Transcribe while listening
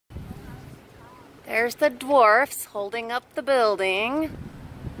There's the dwarfs holding up the building.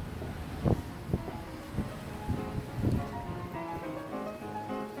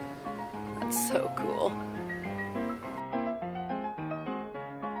 That's so cool.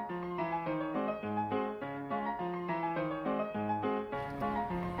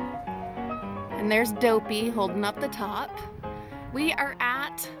 And there's Dopey holding up the top. We are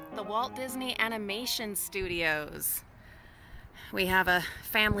at the Walt Disney Animation Studios. We have a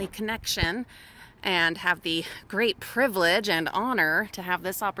family connection and have the great privilege and honor to have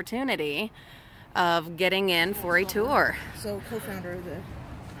this opportunity of getting in for a tour. So, co-founder of the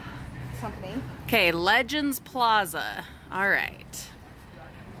company. Okay, Legends Plaza. All right.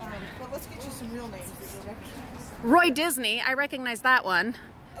 Well, let's get you some real names that you'll recognize. Roy Disney, I recognize that one.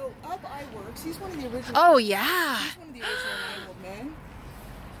 Oh, Up Iwerks. He's one of the original. Oh, yeah. He's one of the original Nine-Old Men.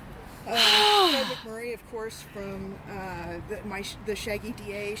 Fred McMurray, of course, from the Shaggy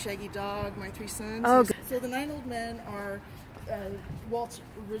DA, Shaggy Dog, My Three Sons. Oh, so the Nine Old Men are Walt's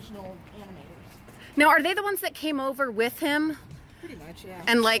original animators. Now, are they the ones that came over with him? Pretty much, yeah.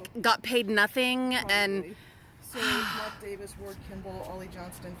 And like got paid nothing? Probably. And so Mark Davis, Ward Kimball, Ollie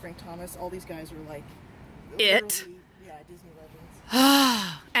Johnston, Frank Thomas, all these guys were like it. Early, yeah, Disney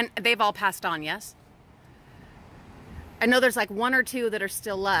legends. And they've all passed on, yes? I know there's like one or two that are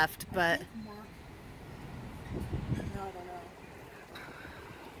still left, but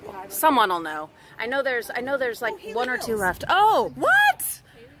someone will know. I know there's like one or two left. Oh, what?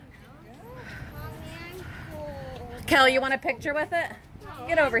 Kelly, you want a picture with it?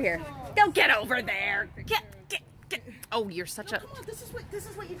 Get over here. Go get over there. Get. Oh, you're such a. Come on, this is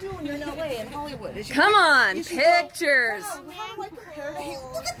what you do when you're in LA and Hollywood. Come on, pictures. Go, wow, how do I compare to him?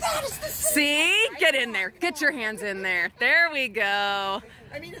 Look at that. It's the same. See? Get in there. Get your hands in there. There we go.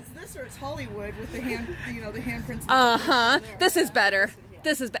 I mean, it's this or it's Hollywood with the hand, the handprints. Uh-huh. This is better.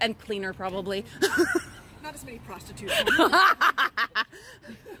 This is and cleaner probably. Not as many prostitutes.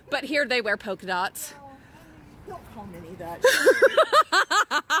 But here they wear polka dots. Don't call Minnie that.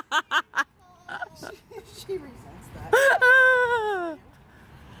 She resents that.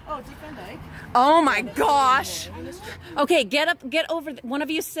 Oh, Dick Van Dyke. Oh my gosh. Okay, get up, get over. One of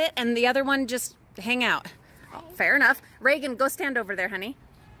you sit and the other one just hang out. Oh, fair enough. Reagan, go stand over there, honey.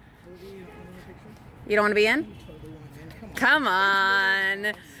 You don't want to be in? Come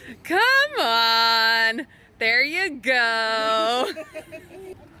on. Come on. There you go.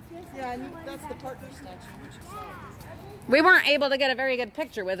 Yeah, and that's the partner statue, which is We weren't able to get a very good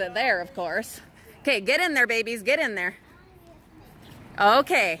picture with it there, of course. Okay, get in there, babies. Get in there.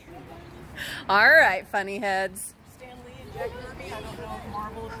 Okay. All right, funny heads. Stan Lee and Jack Kirby. I don't know if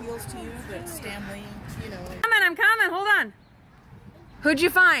Marvel appeals to you, but Stan Lee, you know. I'm coming. Hold on. Who'd you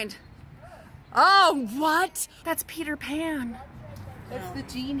find? Oh, what? That's Peter Pan. That's the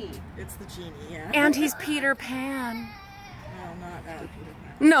genie. It's the genie, yeah. And he's Peter Pan. No, not Peter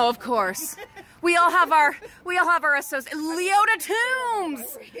Pan. No, of course. We all have our associates. Leota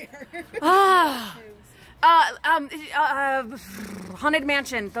Toombs. Haunted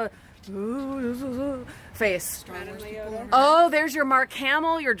Mansion. The face. Oh, there's your Mark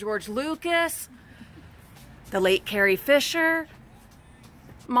Hamill, your George Lucas, the late Carrie Fisher.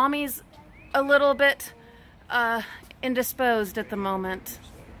 Mommy's a little bit indisposed at the moment.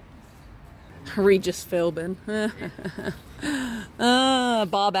 Regis Philbin.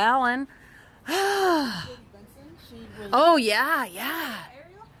 Bob Allen. Oh yeah. Yeah,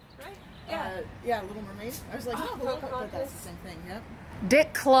 Little Mermaid. I was like, but that's the same thing. Yep.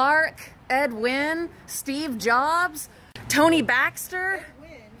 Dick Clark, Ed Wynn, Steve Jobs, Tony Baxter,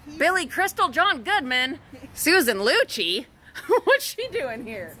 Billy Crystal, John Goodman, Susan Lucci. What's she doing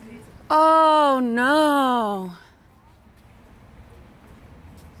here? Oh no.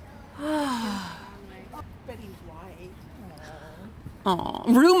 Betty White. Oh,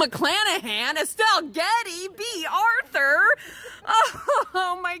 Rue McClanahan, Estelle Getty, B. Arthur.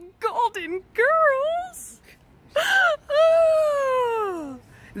 Oh, my golden girls. Oh,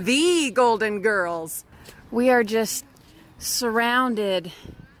 the golden girls. We are just surrounded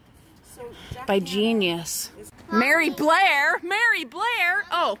by genius. Mary Blair. Mary Blair.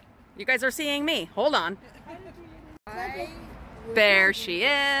 Oh, you guys are seeing me. Hold on. There she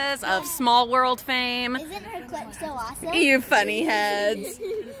is, of Small World fame. Isn't her clip so awesome? You funny heads.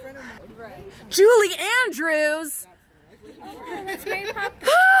 Julie Andrews. Oh, that's Mary Poppins.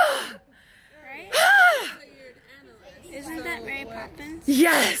 Right? Isn't that Mary Poppins?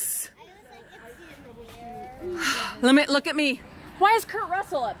 Yes. Let me look at me. Why is Kurt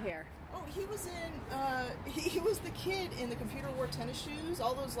Russell up here? Oh, he was in. He was the kid in the Computer Wore Tennis Shoes.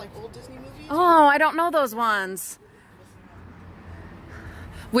 All those like old Disney movies. Oh, I don't know those ones.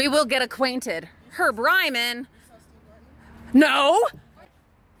 We will get acquainted. Herb Ryman. No.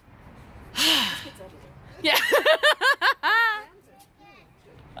 Yeah.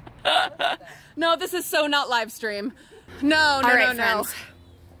 No, this is so not live stream. No, friends.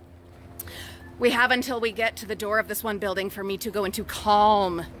 We have until we get to the door of this one building for me to go into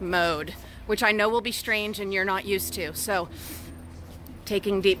calm mode, which I know will be strange and you're not used to. So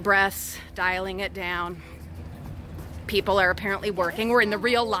taking deep breaths, dialing it down. People are apparently working. We're in the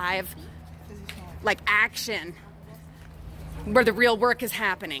real live, like, action, where the real work is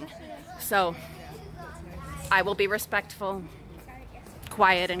happening. So I will be respectful,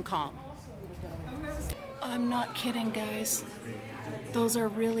 quiet, and calm. I'm not kidding, guys. Those are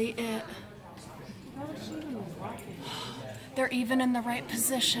really it. They're even in the right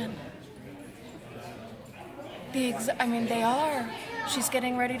position. I mean, they are. She's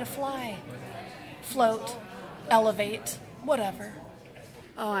getting ready to fly, float, elevate, whatever.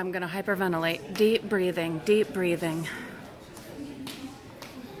 Oh, I'm gonna hyperventilate. Deep breathing, deep breathing.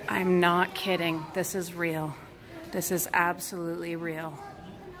 I'm not kidding. This is real. This is absolutely real.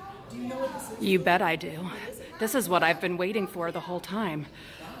 Do you know what this is? You bet I do. This is what I've been waiting for the whole time.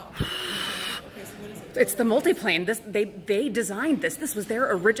 It's the multiplane. They designed this. This was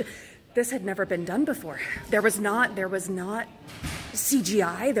their original. This had never been done before. There was not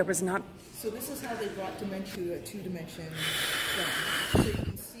CGI. There was not. So this is how they brought dimension to a two-dimension film. So you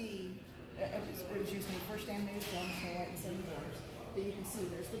can see it was using the first animated film, Snow White and Seven Dwarfs. But you can see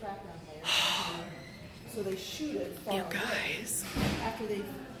there's the background layer. So they shoot it far You away guys. after they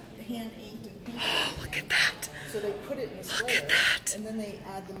hand inked and painted. Look at that. So they put it in this Look layer, at that. and then they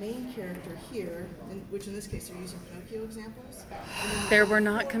add the main character here, which in this case they're using Pinocchio examples. There were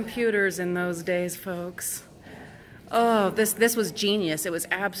not computers in those days, folks. Oh, this was genius. It was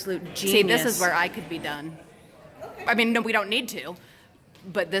absolute genius. See, this is where I could be done. Okay. I mean, no, we don't need to,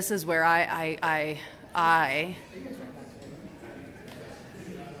 but this is where I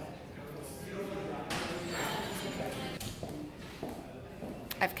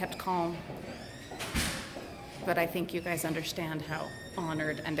I've kept calm, but I think you guys understand how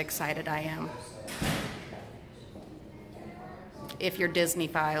honored and excited I am. If you're Disney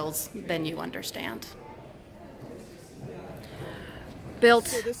files, then you understand. Built.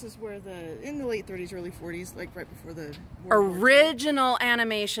 So this is where in the late 30s, early 40s, like right before the original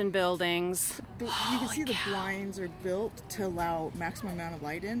animation buildings. You can see the blinds are built to allow maximum amount of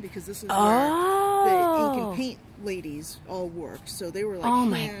light in, because this is where the ink and paint ladies all worked. So they were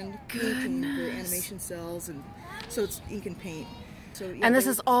like hand painting the animation cells, and so it's ink and paint. So, yeah, and this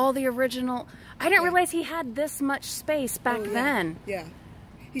is all the original. I didn't realize he had this much space back then. Yeah.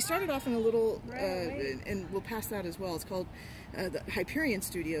 He started off in a little, and we'll pass that as well. It's called the Hyperion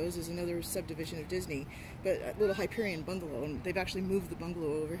Studios, is another subdivision of Disney, but a little Hyperion bungalow, and they've actually moved the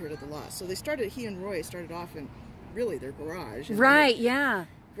bungalow over here to the lot. So he and Roy started off in really their garage. Right, yeah.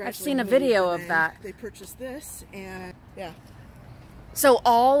 I've seen a video of that. They purchased this, and yeah. So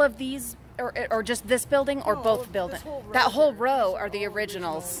all of these, or just this building, or both buildings? That whole row are the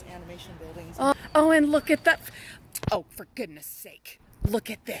originals. Animation buildings. Oh, and look at that. Oh, for goodness sake.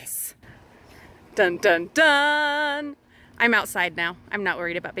 Look at this. Dun, dun, dun. I'm outside now. I'm not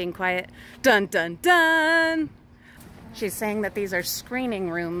worried about being quiet. Dun, dun, dun. She's saying that these are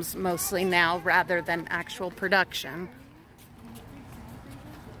screening rooms mostly now rather than actual production.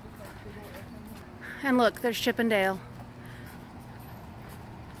 And look, there's Chip and Dale.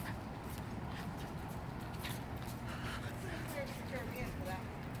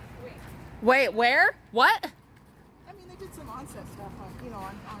 Wait, where? What? I mean, they did some on-set stuff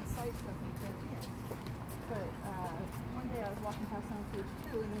on-site stuff in the Caribbean. But one day I was walking past Soundstage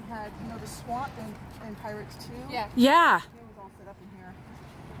 2, and they had, the swamp in Pirates 2. Yeah. It was all set up in here.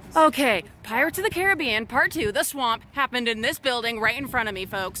 Okay, Pirates of the Caribbean, Part 2, The Swamp, happened in this building right in front of me,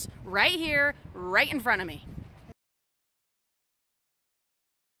 folks. Right here, right in front of me.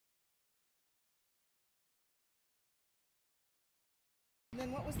 And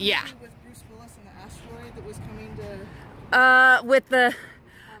then what was the movie with Bruce Willis and the asteroid that was coming to... With the...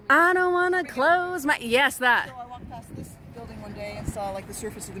 I don't want to close my... Yes, that. So I walked past this building one day and saw, like, the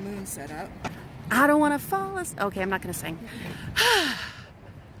surface of the moon set up. I don't want to fall asleep. Okay, I'm not going to sing.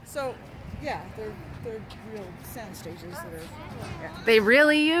 So, yeah, they're real sound stages that are... Yeah. They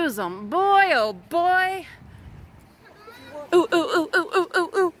really use them. Boy, oh boy. Ooh, ooh, ooh, ooh, ooh, ooh,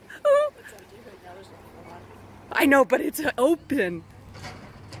 ooh, ooh. I know, but it's open.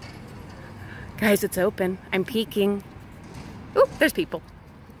 Guys, it's open. I'm peeking. Ooh, there's people.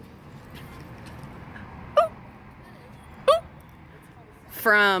 Ooh. Ooh.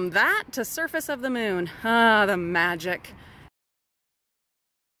 From that to surface of the moon. Ah, the magic.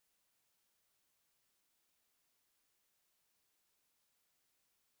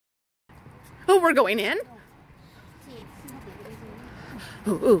 Oh, we're going in?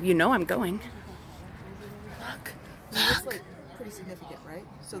 Ooh, ooh, you know I'm going. Look. It's like pretty significant, right?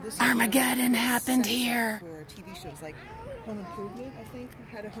 So this Armageddon happened here. For TV shows like Home Improvement, I think,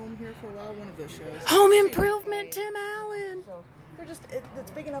 had a home here for a while. One of those shows. Home Improvement, Tim Allen. So they're just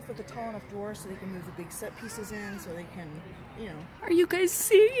it's big enough with a tall enough door so they can move the big set pieces in, so they can, you know. Are you guys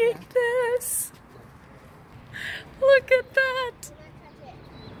seeing this? Look at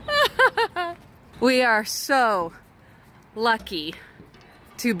that. We are so lucky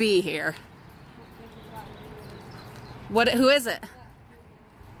to be here. Who is it?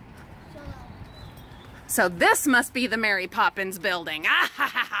 So this must be the Mary Poppins building. Ah, ha,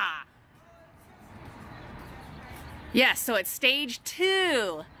 ha, ha. Yes, so it's stage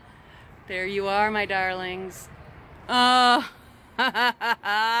 2. There you are, my darlings. Oh,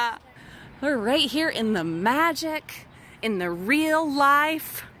 we're right here in the magic, in the real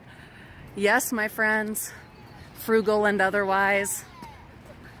life. Yes, my friends, frugal and otherwise,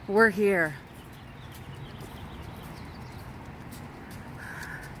 we're here.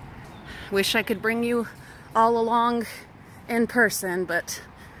 Wish I could bring you all along in person, but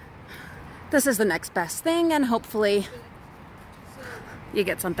this is the next best thing, and hopefully you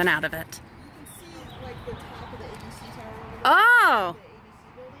get something out of it. You can see like the top of the ABC tower over there. Oh!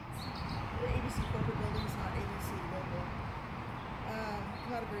 The ABC corporate building is not ABC logo.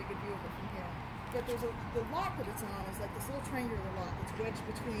 Not a very good view of it from here. But there's the lot that it's on is like this little triangular lot that's wedged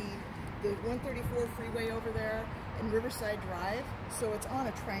between the 134 freeway over there and Riverside Drive. So it's on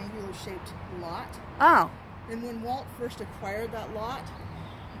a triangular shaped lot. Oh. And when Walt first acquired that lot,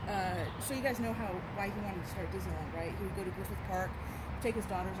 so you guys know why he wanted to start Disneyland, right? He would go to Griffith Park, take his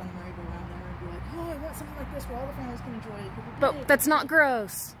daughters on the merry-go-round there and be like, oh, I want something like this where all the families can enjoy it. But that's not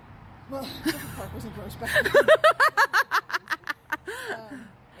gross. Well, Griffith Park wasn't gross back then.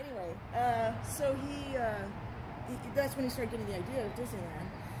 Anyway, so that's when he started getting the idea of Disneyland.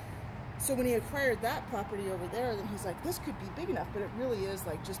 So when he acquired that property over there, then he's like, this could be big enough, but it really is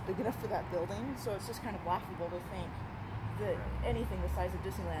like just big enough for that building. So it's just kind of laughable to think that anything the size of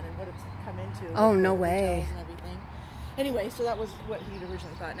Disneyland and what it's come into. Oh, no way. And everything. Anyway, so that was what he'd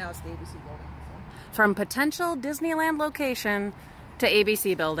originally thought. Now it's the ABC building. So. From potential Disneyland location to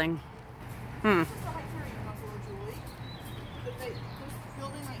ABC building. This is the Hyperion Buffalo Julie. This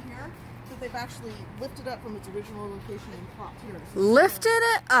building right here, that they've actually lifted up from its original location and propped here. Lifted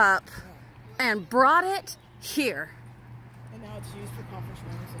it up and brought it here. And now it's used for conference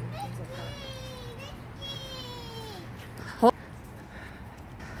rooms and things like that.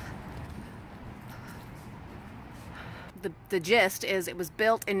 The gist is it was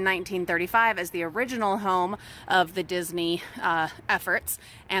built in 1935 as the original home of the Disney efforts,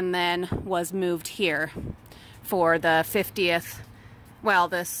 and then was moved here for the 50th, well,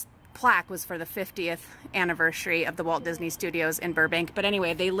 this plaque was for the 50th anniversary of the Walt Disney Studios in Burbank. But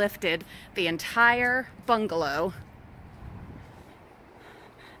anyway, they lifted the entire bungalow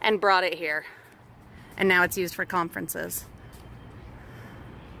and brought it here. And now it's used for conferences.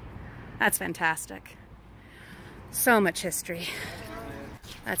 That's fantastic. So much history.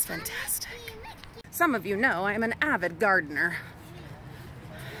 That's fantastic. Some of you know I'm an avid gardener.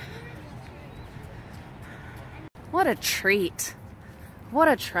 What a treat. What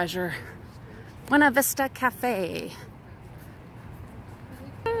a treasure. Buena Vista Cafe.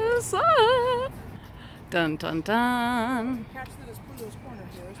 Dun dun dun. Catch that as Pluto's Corner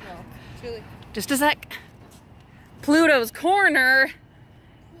here as well. Really. Just a sec. Pluto's Corner.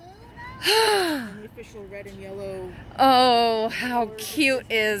 And the official red and yellow. Oh, how cute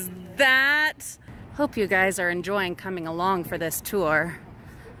is that? Hope you guys are enjoying coming along for this tour.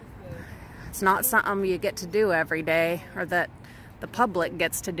 It's not something you get to do every day, or that the public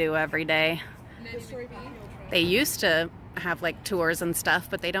gets to do every day. They used to have like tours and stuff,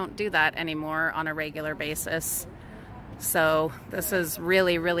 but they don't do that anymore on a regular basis. So this is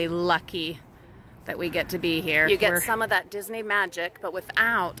really, really lucky that we get to be here. You get some of that Disney magic, but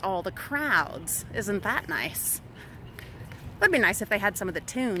without all the crowds. Isn't that nice? Would be nice if they had some of the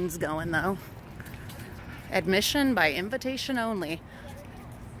tunes going though. Admission by invitation only.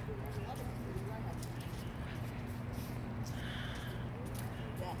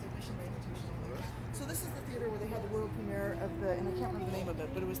 So this is the theater where they had the world premiere of the, and I can't remember the name of it,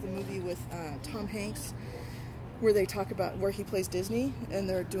 but it was the movie with Tom Hanks, where they talk about where he plays Disney, and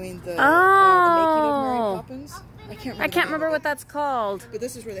they're doing the making of Mary Poppins. I can't remember what that's called. But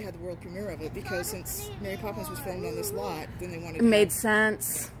this is where they had the world premiere of it, because since Mary Poppins was filmed on this lot, then they wanted to... It made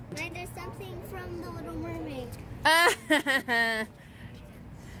sense. And there's something from The Little Mermaid.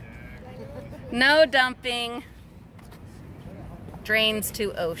 No dumping. Drains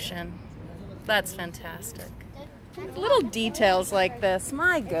to ocean. That's fantastic. Little details like this,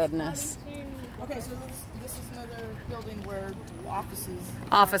 my goodness. Okay, so this is another building where offices.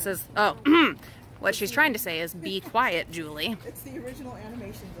 Offices. Oh, what she's trying to say is be quiet, Julie. It's the original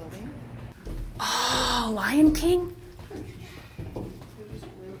animation building. Oh, Lion King?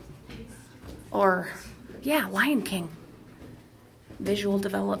 Or, yeah, Lion King. Visual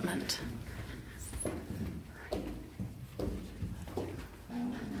development.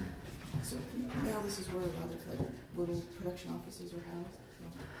 So now this is where a lot of like little production offices are housed.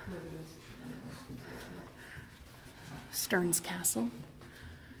 Stearns Castle.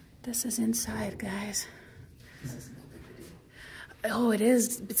 This is inside, guys. Oh, it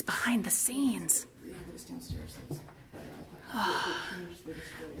is. It's behind the scenes. Yeah, but it's downstairs. Oh.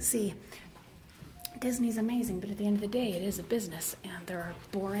 See, Disney's amazing, but at the end of the day, it is a business, and there are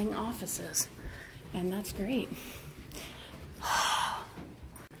boring offices, and that's great.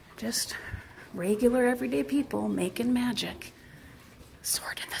 Just regular, everyday people making magic.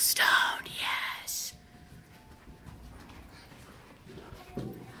 Sword in the Stone, yes.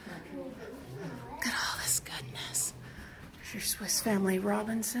 Look at all this goodness. There's your Swiss Family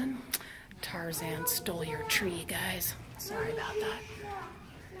Robinson. Tarzan stole your tree, guys. Sorry about that.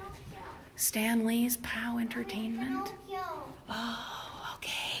 Stanley's POW Entertainment. Oh,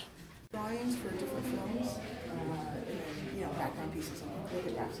 okay. Drawings for different films, and background pieces. Look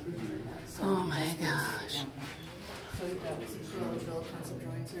at that. Oh my gosh. So you've got some real concept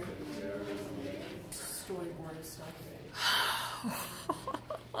drawings here. Storyboard stuff.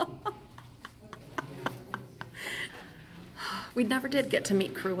 We never did get to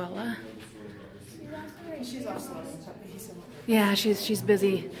meet Cruella. She's also Yeah, she's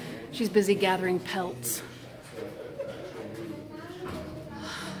busy. She's busy gathering pelts.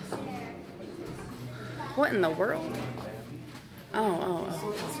 What in the world?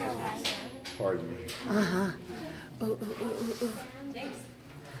 Oh. Pardon me. Uh-huh. Ooh.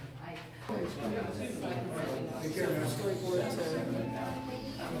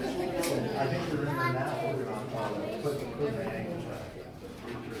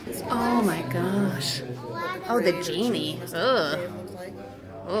 Oh my gosh. Oh, the genie. Ugh.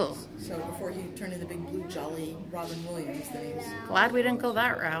 Oh. So before he turned into big blue jolly Robin Williams, then he was. Glad we didn't go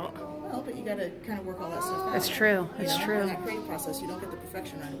that route. Well, but you got to kind of work all that stuff out. It's true. It's true. In that creative process, you don't get the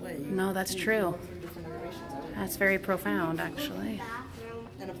perfection right away. No, that's true. That's very profound, actually.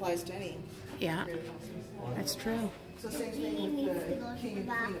 And applies to any. Yeah, that's true. So same thing with the King and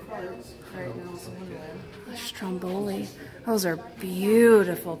Queen of Hearts, right now, Alice in Wonderland. Stromboli. Those are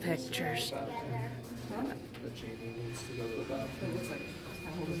beautiful pictures. Are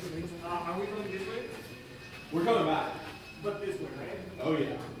we going this way? We're coming back. But this way, right? Oh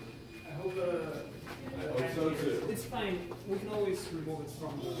yeah. I hope So too. it's fine. We can always remove it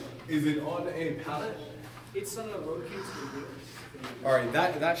from the... Is it on a pallet? It's on a rotating wheels. All right,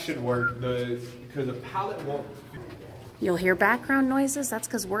 that should work. Because the pallet won't. You'll hear background noises. That's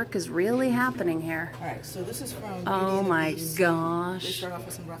because work is really happening here. All right, so this is from. Oh my They gosh. start off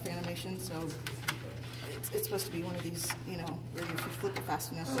with some rough animation, so it's supposed to be one of these, where if you flip it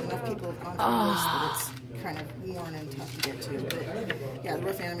fast enough, enough people have gone through this that it's kind of worn and tough to get to. But yeah, the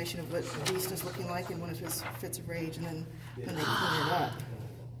rough animation of what Beast is looking like in one of his fits of rage, and then when they clean it up,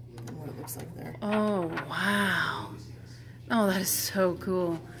 and what it looks like there. Oh, wow. Oh, that is so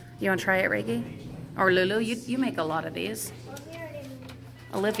cool. You want to try it, Reggie? Or Lulu? You make a lot of these.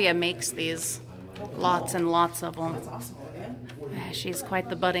 Olivia makes these. Lots and lots of them. That's awesome, Olivia. Yeah, she's quite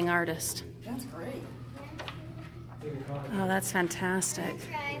the budding artist. That's great. Oh, that's fantastic.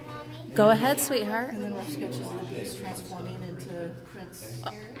 Try, Mommy. Go ahead, sweetheart. And then rough sketches of the Beast transforming into Prince.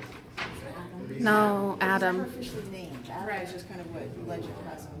 No, It's never Adam. officially named. Adam is just kind of what legend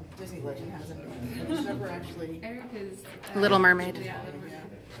has him. Disney legend has him. It's never actually. Little Mermaid. Yeah.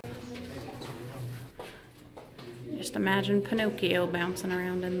 Just imagine Pinocchio bouncing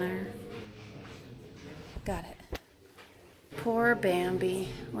around in there. Got it. Poor Bambi.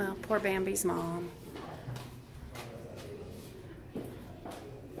 Well, poor Bambi's mom.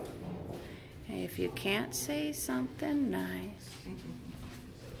 If you can't say something nice.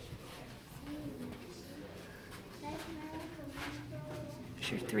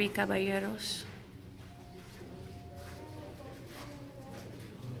 Here's your three caballeros.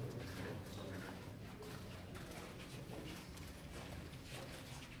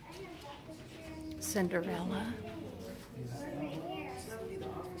 Cinderella.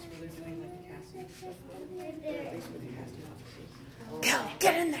 Kel,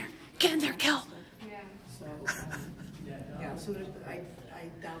 get in there! Get in there, Kel! So, yeah, so I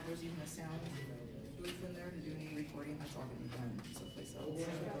doubt there's even a sound booth in there to do any recording. That's all going to be done someplace else.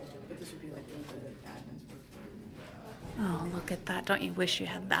 But this would be like one of the admin's work. Oh, look at that. Don't you wish you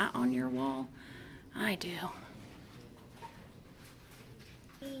had that on your wall? I do.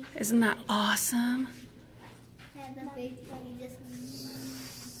 Isn't that awesome? The big one, you just.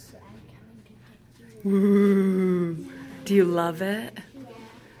 Ooh. Do you love it?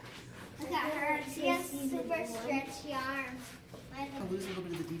 Look at her. She has super stretchy arms. I'll lose a little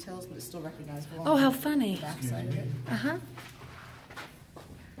bit of the details, but it's still recognizable. Oh, how funny. The back side of it. Uh-huh.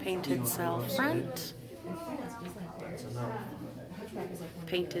 Painted cell front.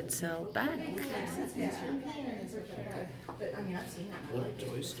 Painted cell back. But I mean, I've seen that. Look,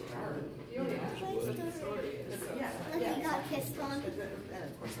 he got kissed on.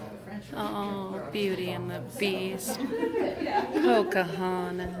 Oh, Beauty and the Beast.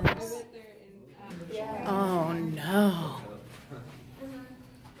 Pocahontas. Oh, no.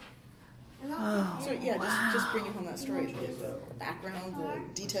 Oh, So yeah, just bringing home that story. The background, the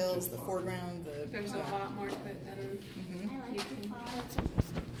details, the foreground, the. There's a lot more to it than you can.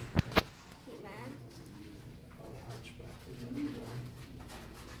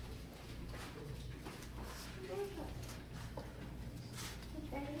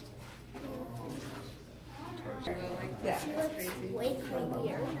 Yeah. She looks way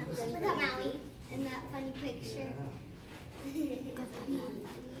creepier. Look at Maui in that funny picture.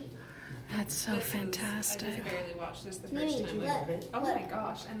 that's so fantastic. Barely watched this the first Mimi, time. look. Oh my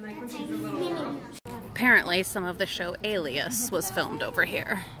gosh! And like when she's a little girl. Apparently, some of the show Alias was filmed over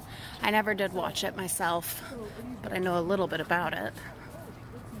here. I never did watch it myself, but I know a little bit about it.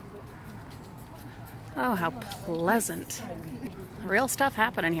 Oh, how pleasant. Real stuff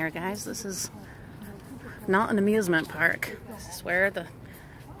happening here, guys. This is not an amusement park. This is where the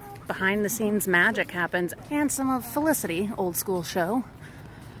behind-the-scenes magic happens. And some of Felicity, old school show,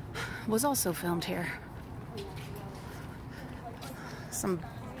 was also filmed here. Some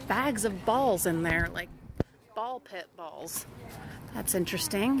bags of balls in there, like ball pit balls. That's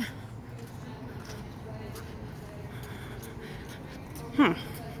interesting.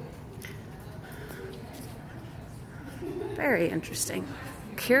 Very interesting.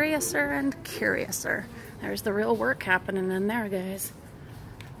 Curiouser and curiouser. There's the real work happening in there, guys.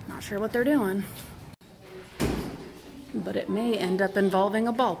 Not sure what they're doing. But it may end up involving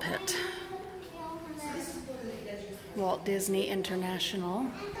a ball pit. Walt Disney International.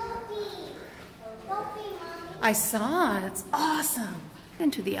 I saw it. It's awesome.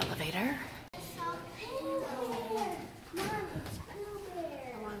 Into the elevator. I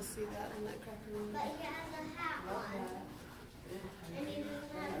want to see that in that cracker room. But he has a hat on. And he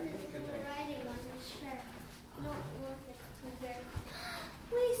doesn't have the writing on his shirt. I don't know if it's too big.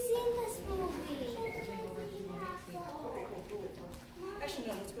 We've seen this movie. Actually,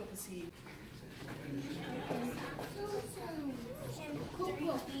 no. Let's go up and see.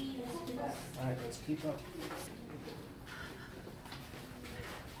 All right, let's keep up.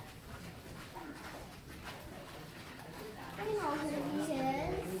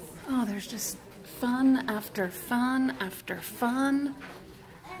 Oh, there's just fun after fun after fun.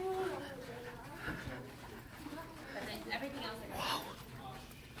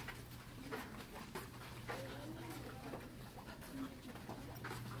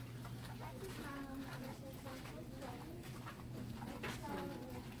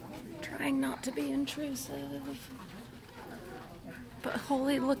 Trying not to be intrusive. But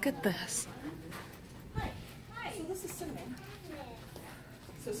holy, look at this. So this is Cinnamon.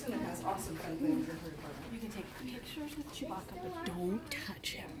 So Cinnamon has awesome fun things in her department. You can take pictures with Chewbacca, but don't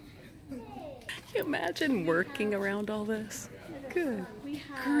touch him. Can you imagine working around all this? Good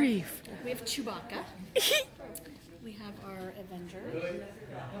grief. We have Chewbacca. We have our Avenger. We have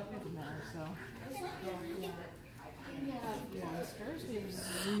monsters. We have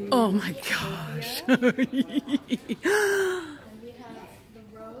Zoo. Oh my gosh. And we have the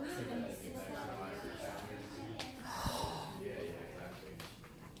Rose and the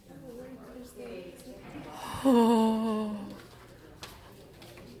Oh.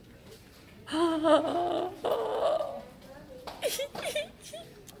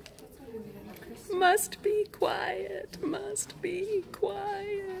 Must be quiet. Must be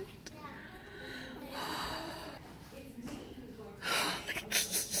quiet.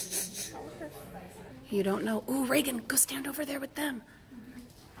 You don't know. Ooh, Reagan, go stand over there with them.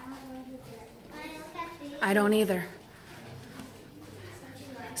 I don't either.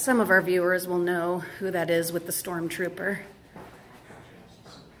 Some of our viewers will know who that is with the stormtrooper.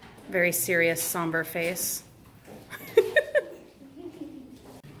 Very serious, somber face.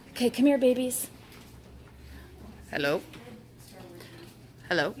 Okay, come here, babies. Hello.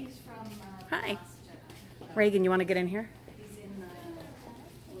 Hello. Hi. Reagan, you want to get in here?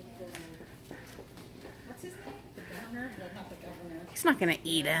 What's his name? The governor? No, not the governor. He's not going to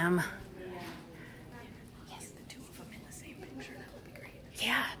eat him. Yes, the two of them in the same picture. That would be great.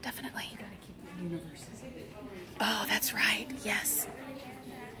 Yeah, definitely. We gotta keep the universes. Oh, that's right. Yes.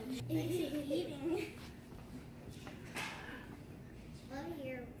 Eating. Oh,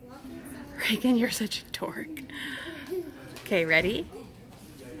 you're walking somewhere. Reagan, you're such a dork. Okay, ready?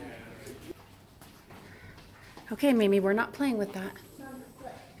 Okay, Mimi, we're not playing with that.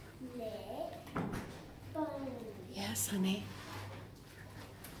 Yes, honey.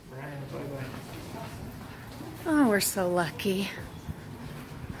 Oh, we're so lucky.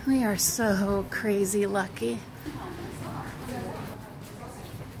 We are so crazy lucky.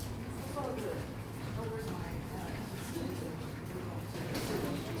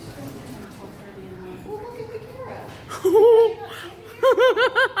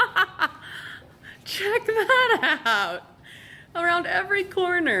 Check that out. Around every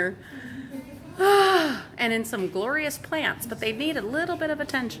corner. And in some glorious plants, but they need a little bit of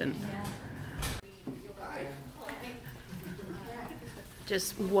attention.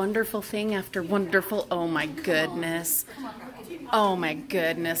 Just wonderful thing after wonderful. Oh my goodness. Oh my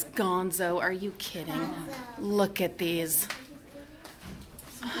goodness. Gonzo, are you kidding? Look at these.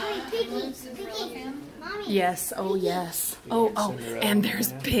 Mommy. Yes, oh yes. Oh, and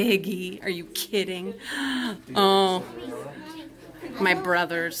there's Piggy. Are you kidding? Oh, my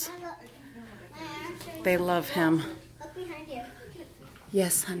brothers. They love him. Look behind you.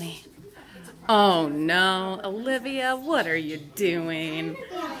 Yes, honey. Oh no, Olivia, what are you doing?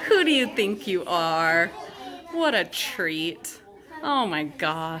 Who do you think you are? What a treat. Oh my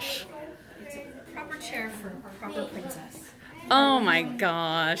gosh. It's a proper chair for a proper princess. Oh my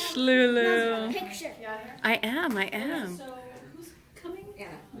gosh, Lulu. Picture. I am. So, who's coming? Yeah.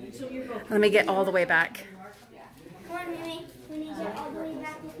 So you're both. Let me get all the way back. Come on, Mimi. We need you all the way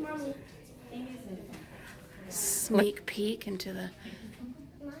back with Mommy. Sneak peek into the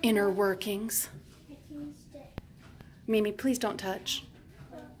inner workings. Mimi, please don't touch.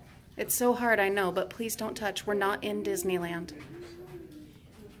 It's so hard, I know, but please don't touch. We're not in Disneyland.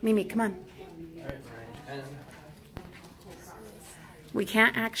 Mimi, come on. We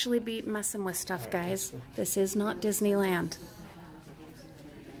can't actually be messing with stuff, guys. This is not Disneyland.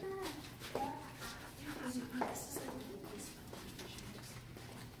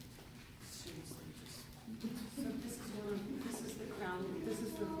 This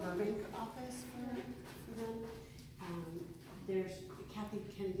is the Burbank office for them. There's Kathy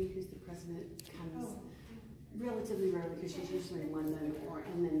Kennedy, who's the president, comes relatively rarely because she's usually in London,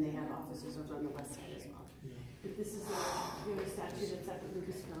 and then they have offices over on the west side as well. But this is a statue that's at the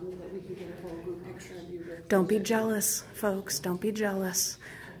Lucasfilm that we can get a whole group picture of you with. Don't be jealous, folks. Don't be jealous.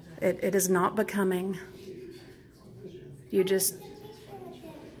 It is not becoming. You just...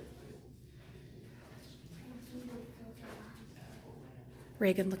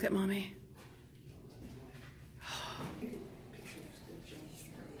 Reagan, look at Mommy.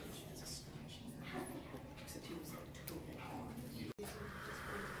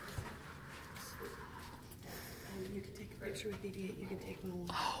 You can take a picture with BB-8. You can take one.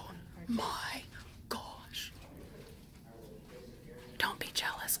 Oh my gosh. Don't be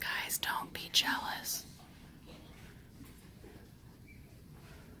jealous, guys. Don't be jealous.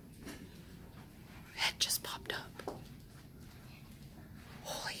 It just popped up.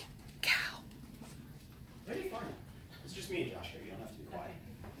 Holy cow. Very fun. It's just me and Josh here. You don't have to be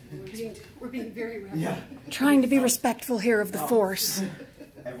quiet. We're being very rapid. Yeah. Trying to be respectful here of the Force.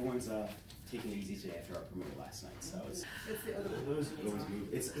 Everyone's taking it easy today after our premiere last night, so it's those move.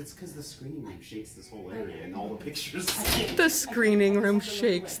 It's because the screening room shakes this whole area and all the pictures. The screening room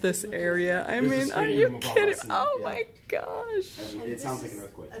shakes this area. I mean, are you kidding? Oh my gosh. It sounds like an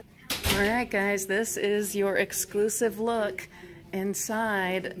earthquake. All right, guys, this is your exclusive look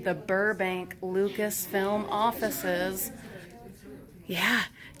inside the Burbank Lucasfilm offices. Yeah,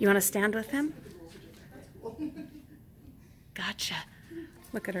 you want to stand with him? Gotcha.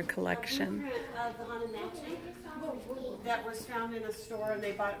 Look at her collection. The Haunted Mansion that was found in a store, and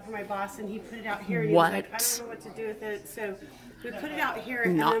they bought it for my boss, and he put it out here. And What? He was like, I don't know what to do with it, so we put it out here,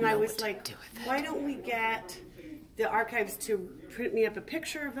 and Not then I know was what to like, do with it. why don't we get the archives to print me up a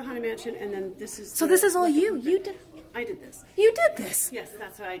picture of the Haunted Mansion, and then this is. So this is all you. You did. I did this. You did this. Yes,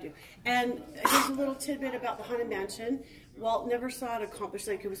 that's what I do. And here's a little tidbit about the Haunted Mansion. Walt never saw it accomplished.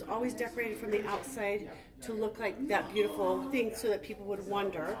 Like, it was always decorated from the outside to look like that beautiful thing so that people would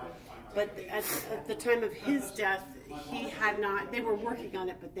wonder. But at the time of his death, he had not, they were working on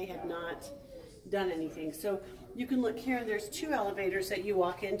it, but they had not done anything. So you can look here, there's two elevators that you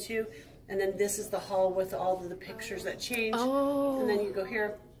walk into. And then this is the hall with all of the pictures that change. Oh. And then you go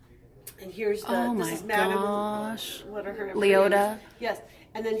here, and here's the, Oh this my is Madame, gosh. what are her Leota. Yes.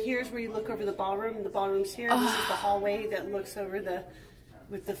 And then here's where you look over the ballroom, and the ballroom's here. This is the hallway that looks over the,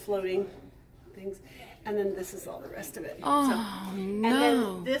 with the floating things. And then this is all the rest of it. Oh, so, no. And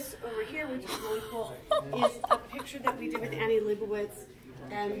then this over here, which is really cool, is a picture that we did with Annie Leibovitz.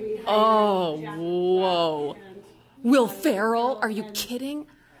 And we had Oh, Jack whoa. and, Will Ferrell? Are you kidding?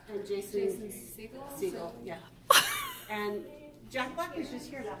 and Jason Segel, yeah. And Jack Black was just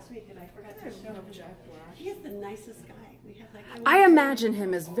here last week, and I forgot to show him. Jack Black. He is the nicest guy. We had like. I imagine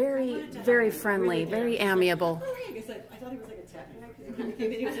him as very, very friendly, very amiable. I guess I thought he was like a tech guy because he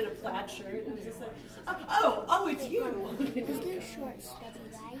came in, he was in a plaid shirt, and I was just like, oh, it's you.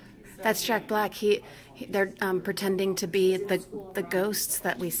 That's Jack Black. They're pretending to be the ghosts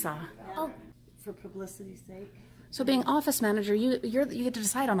that we saw. Oh, for publicity's sake. So being office manager, you get to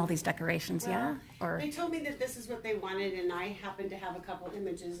decide on all these decorations, yeah? Or They told me that this is what they wanted, and I happened to have a couple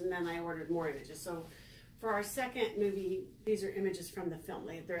images, and then I ordered more images. So for our second movie, these are images from the film.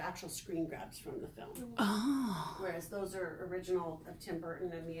 They're actual screen grabs from the film. Oh. Whereas those are original of Tim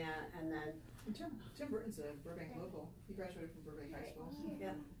Burton and Mia, and then Tim Burton's a Burbank local. He graduated from Burbank High School. yeah.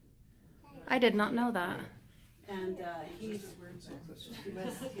 I did not know that. And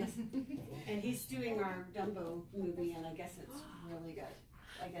and he's doing our Dumbo movie, and I guess it's really good.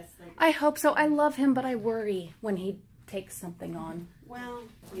 I guess I hope so. I love him, but I worry when he takes something on. Well,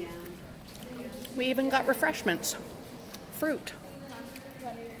 yeah. We even got refreshments. Fruit.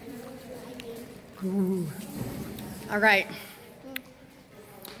 Ooh. All right.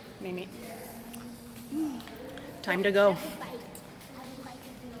 Mimi. Time to go.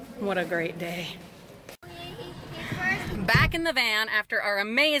 What a great day. Back in the van after our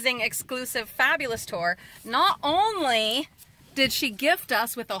amazing, exclusive, fabulous tour. Not only did she gift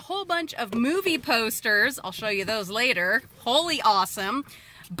us with a whole bunch of movie posters, I'll show you those later, holy awesome,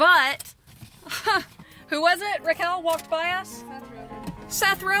 but who was it, Raquel, walked by us?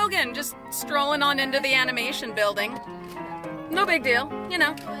 Seth Rogen, just strolling on into the animation building. No big deal, you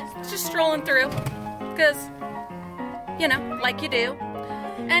know, just strolling through, because, you know, like you do.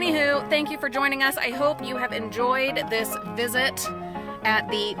 Anywho, thank you for joining us. I hope you have enjoyed this visit at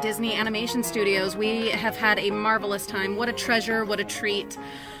the Disney Animation Studios. We have had a marvelous time. What a treasure, what a treat.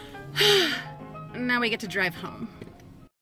 Now we get to drive home.